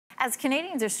As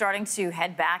Canadians are starting to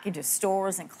head back into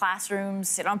stores and classrooms,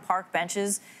 sit on park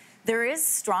benches, there is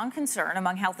strong concern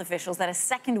among health officials that a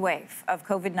second wave of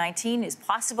COVID-19 is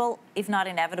possible, if not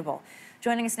inevitable.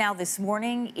 Joining us now this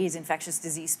morning is infectious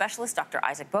disease specialist Dr.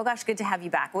 Isaac Bogoch. Good to have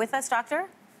you back with us, Doctor.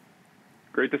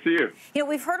 Great to see you. You know,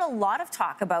 we've heard a lot of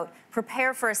talk about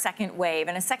prepare for a second wave,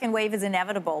 and a second wave is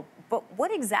inevitable. But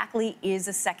what exactly is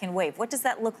a second wave? What does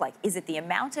that look like? Is it the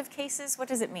amount of cases? What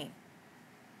does it mean?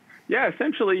 Yeah,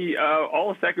 essentially,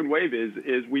 all a second wave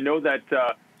is we know that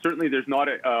certainly there's not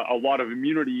a lot of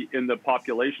immunity in the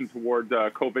population towards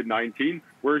COVID-19.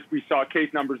 Whereas we saw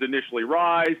case numbers initially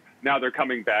rise, now they're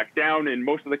coming back down in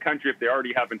most of the country if they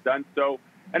already haven't done so.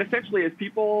 And essentially, as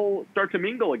people start to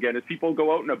mingle again, as people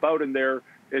go out and about in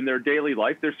their daily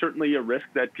life, there's certainly a risk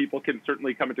that people can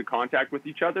certainly come into contact with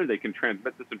each other. They can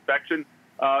transmit this infection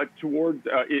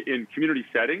in community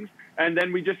settings. And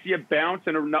then we just see a bounce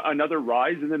and another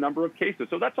rise in the number of cases.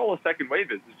 So that's all a second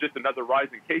wave is just another rise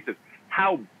in cases.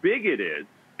 How big it is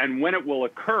and when it will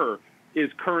occur is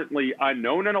currently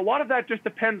unknown. And a lot of that just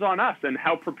depends on us and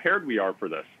how prepared we are for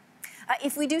this.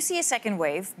 If we do see a second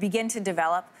wave begin to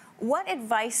develop, what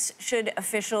advice should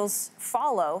officials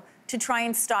follow to try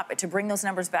and stop it, to bring those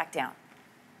numbers back down?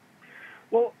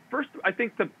 Well, first, I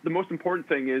think the most important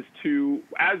thing is to,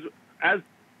 as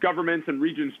governments and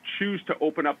regions choose to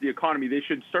open up the economy, they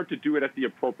should start to do it at the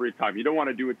appropriate time. You don't want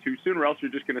to do it too soon, or else you're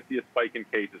just going to see a spike in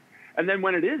cases. And then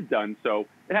when it is done so,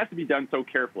 it has to be done so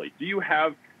carefully. Do you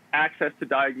have access to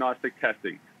diagnostic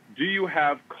testing? Do you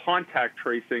have contact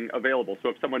tracing available? So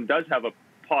if someone does have a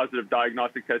positive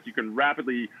diagnostic test, you can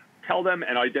rapidly tell them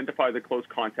and identify the close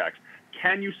contacts.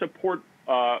 Can you support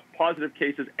positive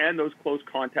cases and those close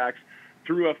contacts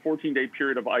through a 14-day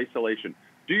period of isolation?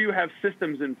 Do you have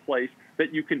systems in place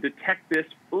that you can detect this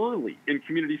early in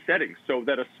community settings so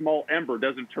that a small ember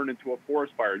doesn't turn into a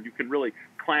forest fire and you can really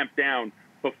clamp down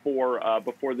before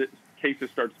the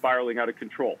cases start spiraling out of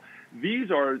control?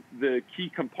 These are the key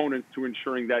components to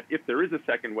ensuring that if there is a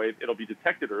second wave, it'll be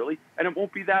detected early and it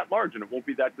won't be that large and it won't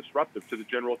be that disruptive to the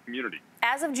general community.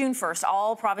 As of June 1st,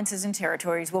 all provinces and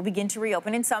territories will begin to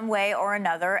reopen in some way or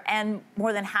another, and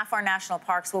more than half our national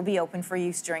parks will be open for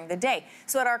use during the day.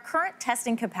 So at our current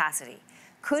testing capacity,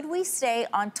 could we stay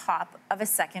on top of a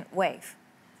second wave?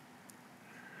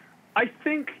 I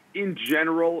think in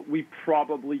general, we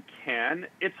probably can.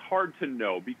 It's hard to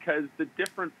know because the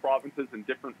different provinces and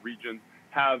different regions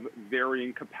have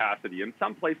varying capacity. And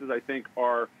some places, I think,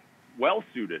 are well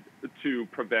suited to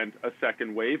prevent a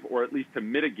second wave, or at least to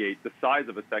mitigate the size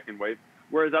of a second wave,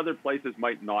 whereas other places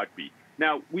might not be.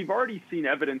 Now, we've already seen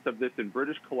evidence of this in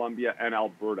British Columbia and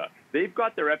Alberta. They've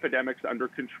got their epidemics under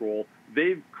control.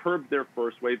 They've curbed their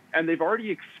first wave, and they've already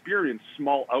experienced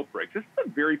small outbreaks. This is a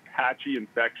very patchy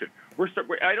infection.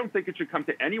 I don't think it should come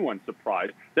to anyone's surprise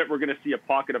that we're going to see a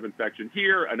pocket of infection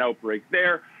here, an outbreak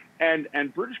there. And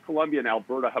British Columbia and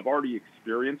Alberta have already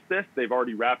experienced this. They've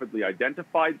already rapidly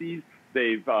identified these.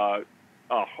 They've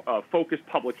focused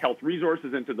public health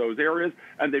resources into those areas,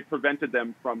 and they've prevented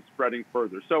them from spreading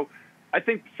further. So I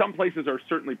think some places are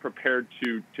certainly prepared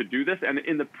to do this. And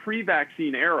in the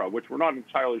pre-vaccine era, which we're not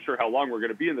entirely sure how long we're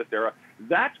going to be in this era,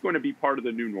 that's going to be part of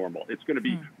the new normal. It's going to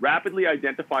be rapidly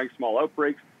identifying small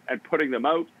outbreaks and putting them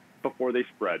out before they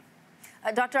spread.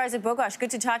 Dr. Isaac Bogoch, good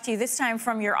to talk to you, this time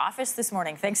from your office this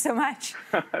morning. Thanks so much.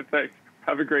 Thanks.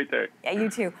 Have a great day. Yeah, you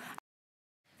too.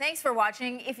 Thanks for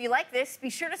watching. If you like this, be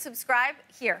sure to subscribe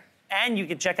here. And you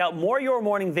can check out more Your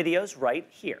Morning videos right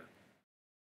here.